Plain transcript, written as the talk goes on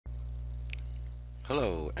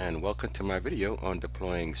Hello and welcome to my video on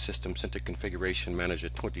deploying System Center Configuration Manager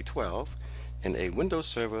 2012 in a Windows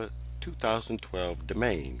Server 2012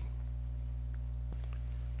 domain.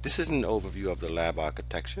 This is an overview of the lab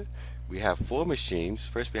architecture. We have four machines.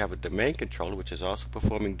 First we have a domain controller which is also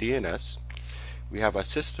performing DNS. We have our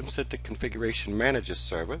System Center Configuration Manager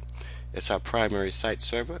server. It's our primary site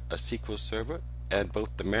server, a SQL server, and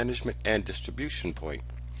both the management and distribution point.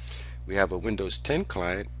 We have a Windows 10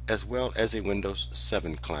 client as well as a Windows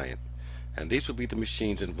 7 client, and these will be the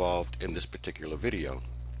machines involved in this particular video.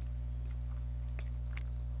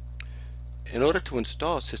 In order to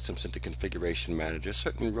install System Center Configuration Manager,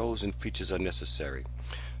 certain roles and features are necessary.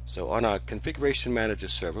 So on our Configuration Manager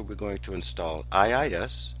server, we're going to install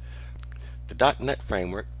IIS, the .NET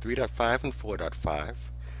Framework 3.5 and 4.5,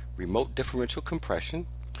 remote differential compression,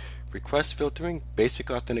 request filtering, basic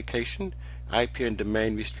authentication, IP and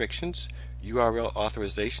domain restrictions, URL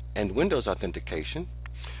authorization, and Windows authentication.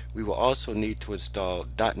 We will also need to install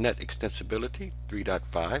 .NET Extensibility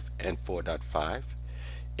 3.5 and 4.5,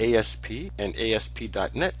 ASP and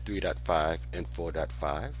ASP.NET 3.5 and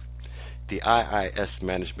 4.5, the IIS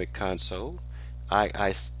Management Console,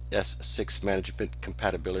 IIS6 Management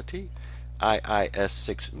Compatibility,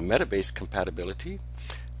 IIS6 Metabase Compatibility,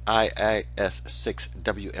 IIS6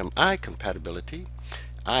 WMI Compatibility,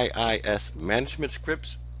 IIS Management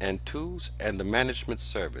Scripts and Tools, and the Management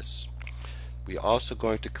Service. We are also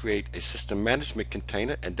going to create a System Management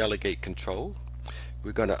Container and delegate control.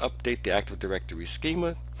 We're going to update the Active Directory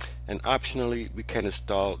schema, and optionally we can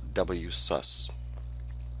install WSUS.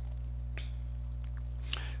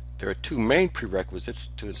 There are two main prerequisites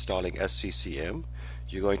to installing SCCM.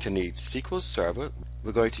 You're going to need SQL Server.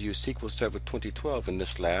 We're going to use SQL Server 2012 in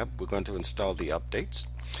this lab. We're going to install the updates.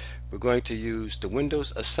 We're going to use the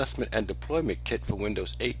Windows Assessment and Deployment Kit for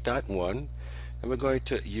Windows 8.1, and we're going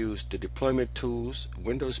to use the deployment tools,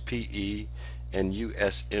 Windows PE and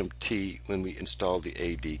USMT when we install the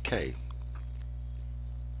ADK.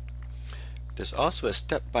 There's also a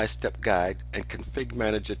step-by-step guide and Config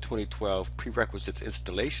Manager 2012 prerequisites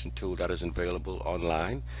installation tool that is available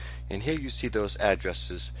online, and here you see those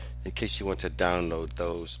addresses in case you want to download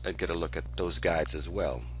those and get a look at those guides as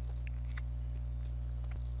well.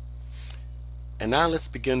 And now let's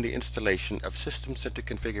begin the installation of System Center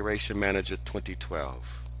Configuration Manager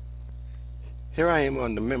 2012. Here I am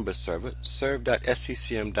on the member server,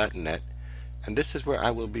 serve.sccm.net, and this is where I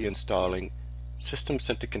will be installing System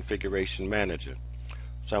Center Configuration Manager.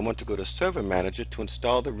 So I want to go to Server Manager to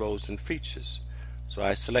install the roles and features. So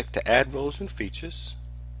I select to add roles and features,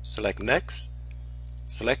 select Next,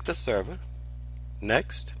 select the server,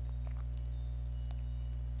 Next.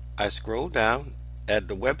 I scroll down, add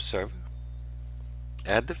the web server,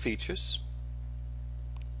 add the features,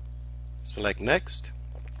 select Next.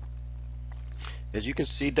 As you can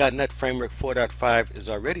see, .NET Framework 4.5 is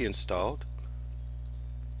already installed.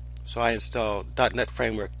 So I install .NET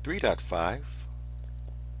Framework 3.5,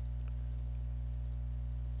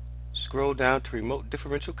 scroll down to Remote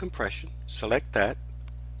Differential Compression, select that,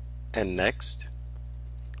 and Next.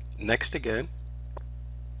 Next again.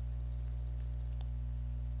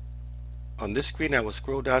 On this screen I will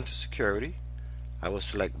scroll down to Security. I will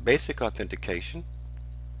select Basic Authentication,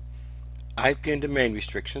 IP and Domain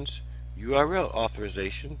Restrictions, URL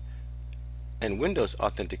Authorization, and Windows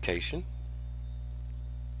Authentication.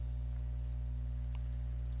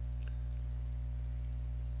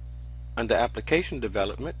 Under Application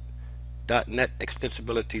Development, .NET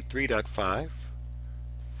Extensibility 3.5,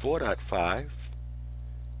 4.5,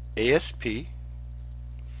 ASP,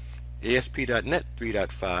 ASP.NET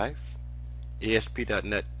 3.5,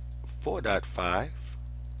 ASP.NET 4.5.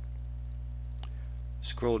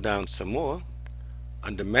 Scroll down some more.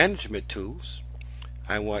 Under Management Tools,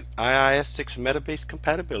 I want IIS6 Metabase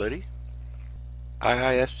Compatibility,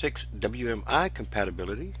 IIS6 WMI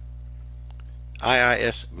Compatibility,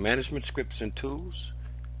 IIS Management Scripts and Tools,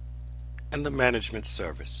 and the Management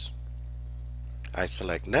Service. I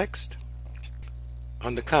select Next.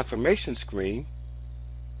 On the confirmation screen,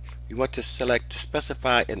 you want to select to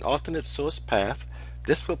specify an alternate source path.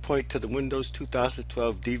 This will point to the Windows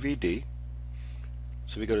 2012 DVD.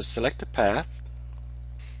 So we go to select a path.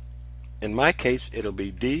 In my case, it'll be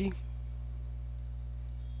d:/sources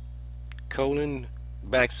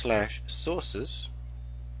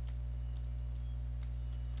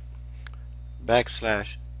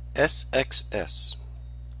 /SXS.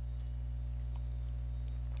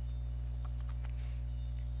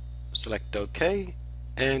 Select OK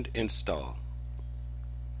and install.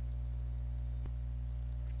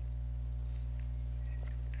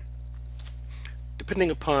 Depending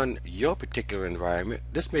upon your particular environment,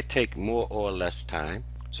 this may take more or less time,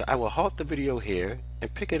 so I will halt the video here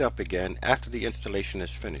and pick it up again after the installation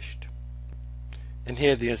is finished. And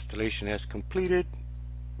here the installation has completed.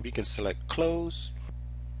 We can select Close,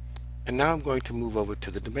 and now I'm going to move over to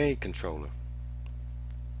the domain controller.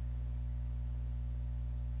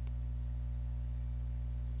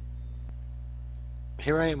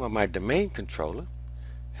 Here I am on my domain controller,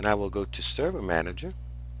 and I will go to Server Manager,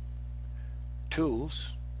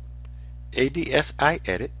 Tools, ADSI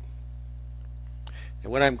Edit, and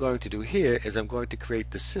what I'm going to do here is I'm going to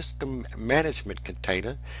create the System Management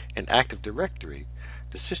Container in Active Directory.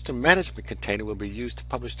 The System Management Container will be used to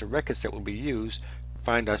publish the records that will be used to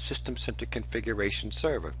find our System Center Configuration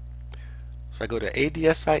Server. So I go to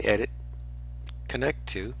ADSI Edit, Connect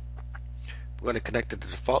to. We're going to connect to the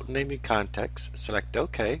default naming context, select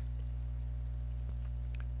OK.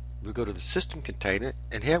 We go to the System Container,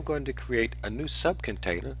 and here I'm going to create a new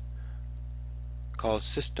subcontainer called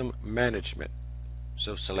System Management.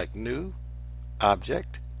 So select New,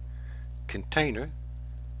 Object, Container,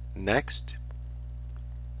 Next.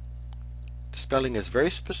 The spelling is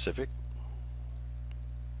very specific.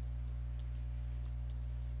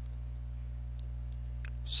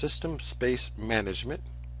 System Space Management.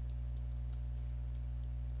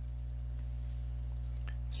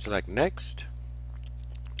 Select Next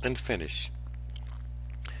and Finish.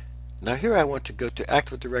 Now here I want to go to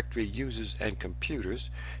Active Directory Users and Computers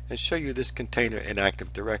and show you this container in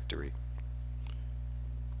Active Directory.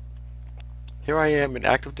 Here I am in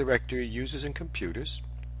Active Directory Users and Computers.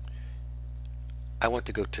 I want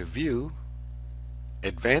to go to View,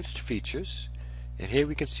 Advanced Features, and here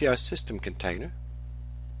we can see our system container.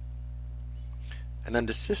 And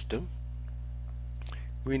under System,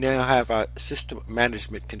 we now have our System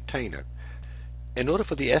Management Container. In order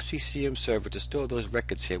for the SCCM server to store those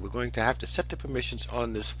records here, we're going to have to set the permissions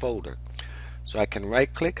on this folder. So I can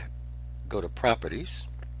right click, go to Properties,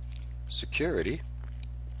 Security,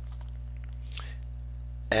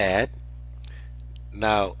 Add.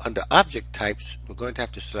 Now under Object Types, we're going to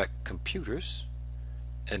have to select Computers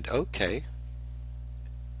and OK.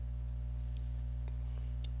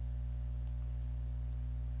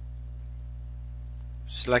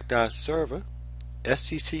 Select our server,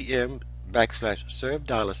 SCCM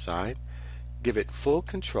 /serve$, give it full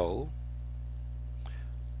control.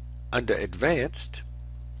 Under Advanced,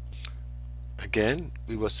 again,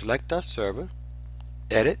 we will select our server,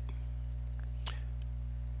 Edit.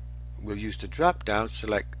 We'll use the drop down,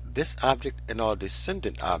 select this object and all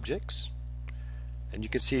descendant objects, and you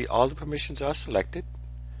can see all the permissions are selected.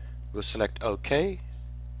 We'll select OK,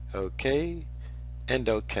 OK, and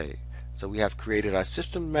OK. So we have created our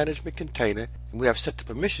System Management Container, and we have set the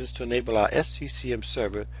permissions to enable our SCCM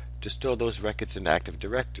server to store those records in Active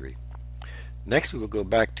Directory. Next, we will go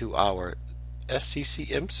back to our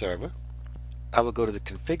SCCM server. I will go to the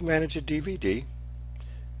Config Manager DVD,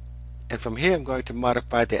 and from here I'm going to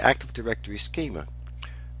modify the Active Directory schema.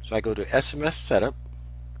 So I go to SMS Setup,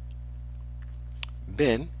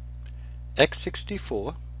 bin,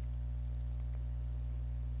 x64,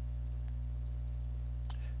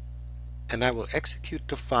 and I will execute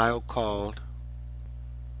the file called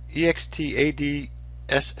extadsch.exe.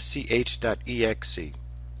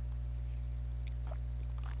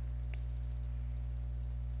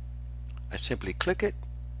 I simply click it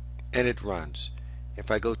and it runs. If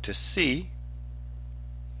I go to C,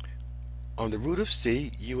 on the root of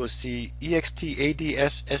C, you will see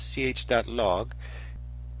extadsch.log.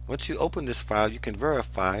 Once you open this file, you can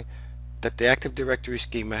verify that the Active Directory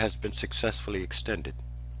schema has been successfully extended.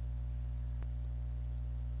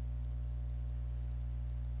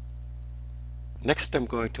 Next, I'm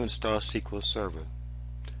going to install SQL Server.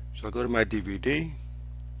 So I go to my DVD,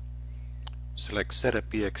 select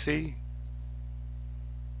Setup exe,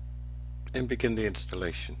 and begin the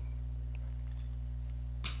installation.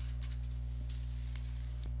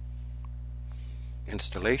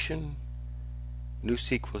 Installation, new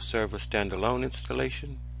SQL Server standalone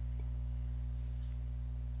installation.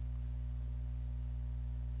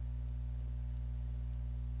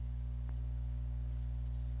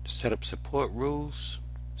 Setup support rules.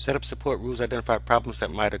 Setup support rules identify problems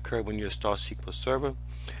that might occur when you install SQL Server.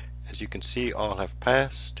 As you can see, all have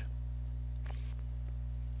passed.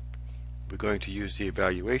 We're going to use the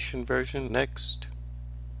evaluation version. Next.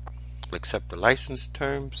 Accept the license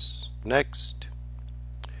terms. Next.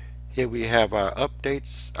 Here we have our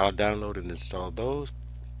updates. I'll download and install those.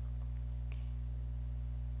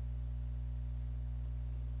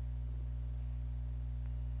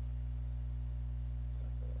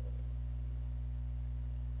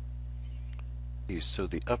 So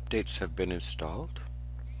the updates have been installed.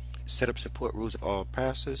 Setup support rules of all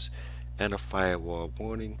passes and a firewall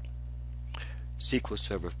warning. SQL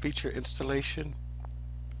Server feature installation.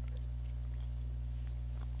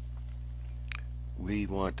 We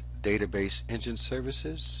want database engine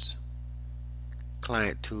services,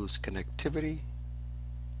 client tools connectivity,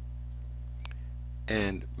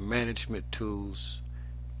 and management tools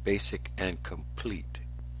basic and complete.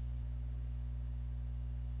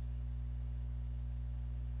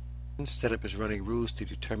 Setup is running rules to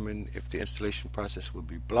determine if the installation process will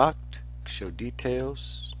be blocked. Show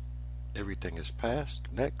details. Everything is passed.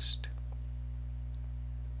 Next.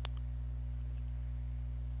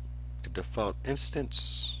 The default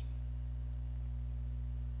instance.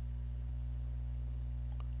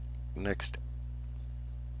 Next.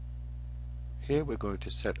 Here we're going to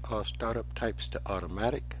set all startup types to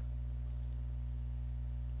automatic.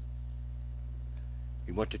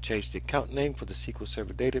 We want to change the account name for the SQL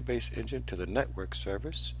Server Database Engine to the network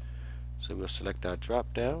service. So we'll select our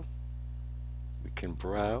drop down. We can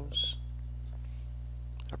browse.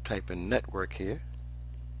 I'll type in network here.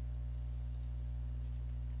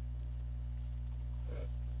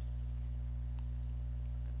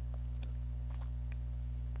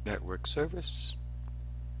 Network service.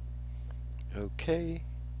 OK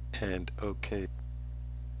and OK.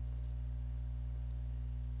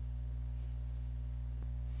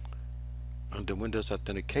 Under Windows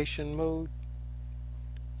Authentication mode,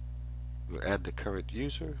 we'll add the current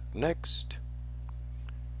user. Next.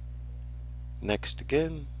 Next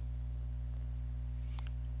again.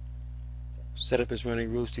 Setup is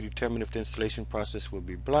running rules to determine if the installation process will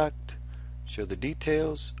be blocked. Show the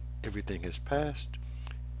details. Everything is passed.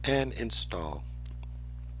 And install.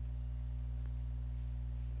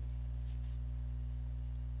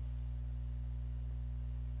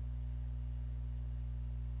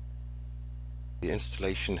 The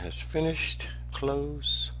installation has finished.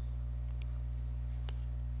 Close.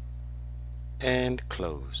 And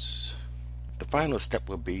close. The final step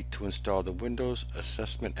will be to install the Windows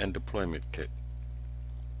Assessment and Deployment Kit.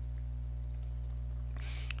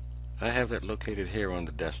 I have that located here on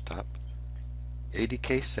the desktop.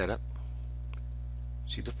 ADK setup.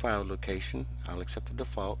 See the file location. I'll accept the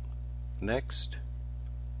default. Next.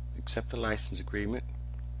 Accept the license agreement.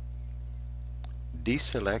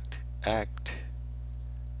 Deselect Act,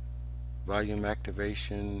 Volume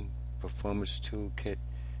Activation, Performance Toolkit,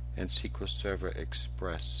 and SQL Server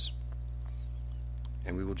Express.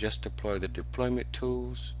 And we will just deploy the deployment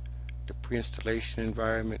tools, the pre-installation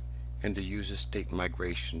environment, and the user state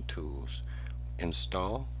migration tools.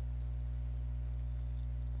 Install,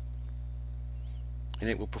 and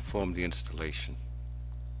it will perform the installation.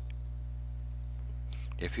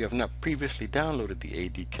 If you have not previously downloaded the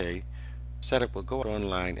ADK, Setup will go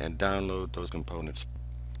online and download those components.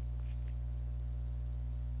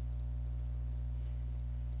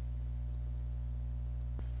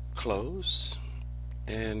 Close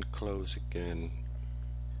and close again,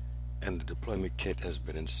 and the deployment kit has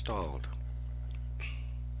been installed.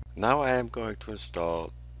 Now I am going to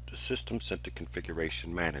install the System Center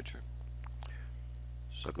Configuration Manager.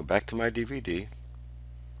 So I'll go back to my DVD,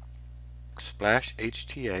 splash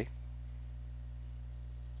HTA,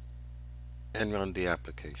 and run the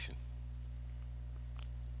application.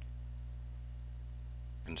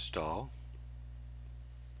 Install.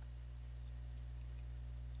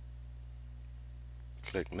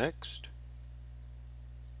 Click Next.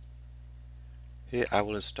 Here I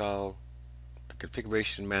will install a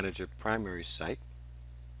Configuration Manager primary site.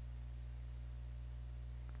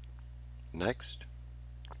 Next.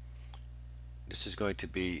 This is going to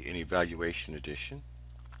be an evaluation edition.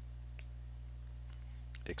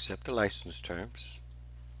 Accept the license terms.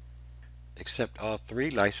 Accept all 3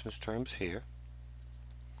 license terms here.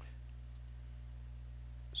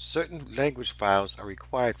 Certain language files are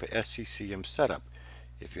required for SCCM setup.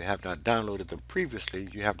 If you have not downloaded them previously,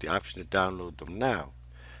 you have the option to download them now.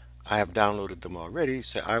 I have downloaded them already,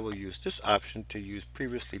 so I will use this option to use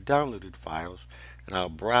previously downloaded files, and I'll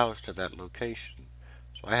browse to that location.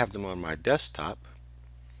 So I have them on my desktop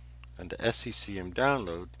under SCCM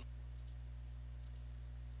download.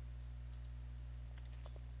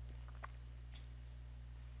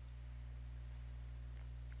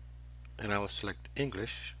 And I will select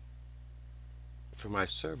English for my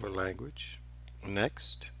server language.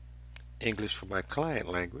 Next. English for my client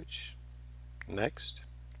language. Next.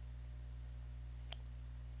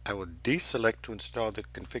 I will deselect to install the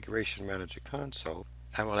Configuration Manager console.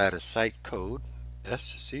 I will add a site code,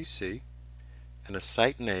 SCC, and a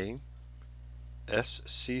site name,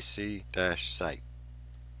 SCC-site.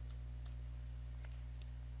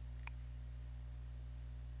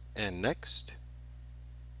 and next.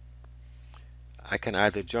 I can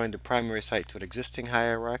either join the primary site to an existing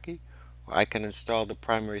hierarchy, or I can install the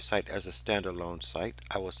primary site as a standalone site.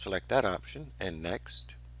 I will select that option and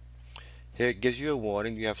next. Here it gives you a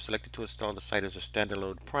warning. You have selected to install the site as a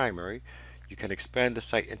standalone primary. You can expand the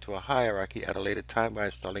site into a hierarchy at a later time by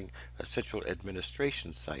installing a central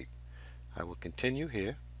administration site. I will continue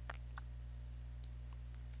here.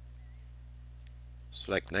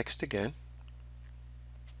 Select next again.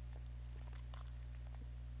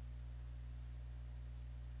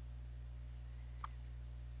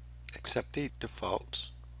 Accept the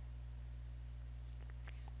defaults.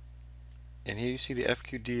 And here you see the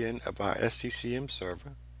FQDN of our SCCM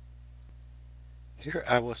server. Here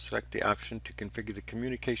I will select the option to configure the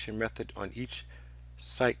communication method on each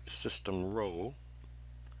site system role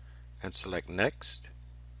and select next.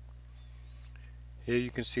 Here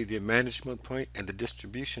you can see the management point and the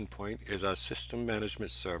distribution point is our system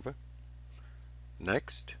management server.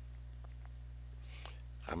 Next.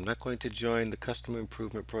 I'm not going to join the customer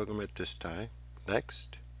improvement program at this time.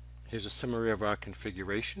 Next. Here's a summary of our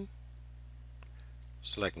configuration.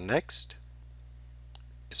 Select next.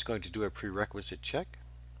 It's going to do a prerequisite check.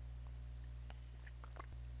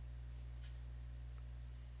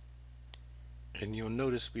 And you'll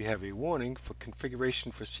notice we have a warning for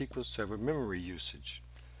configuration for SQL Server memory usage.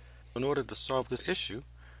 In order to solve this issue,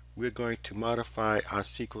 we're going to modify our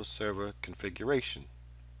SQL Server configuration.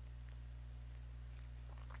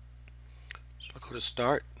 So I'll go to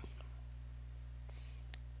Start,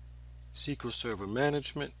 SQL Server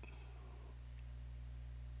Management,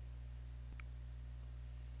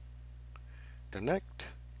 Connect,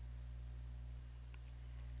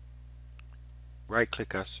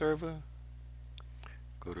 right-click our server,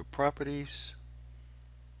 go to Properties,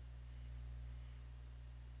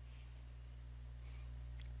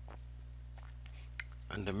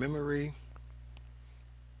 under Memory,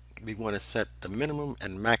 we want to set the minimum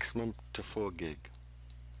and maximum to 4 gig.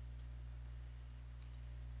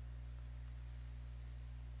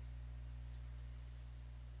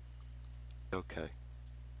 Okay.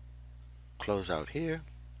 Close out here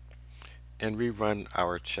and rerun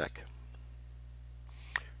our check.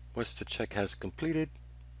 Once the check has completed,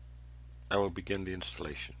 I will begin the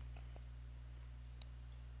installation.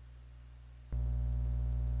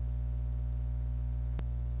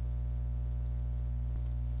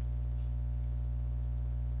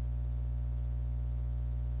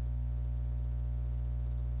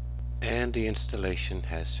 And the installation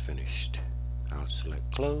has finished. I'll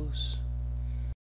select Close.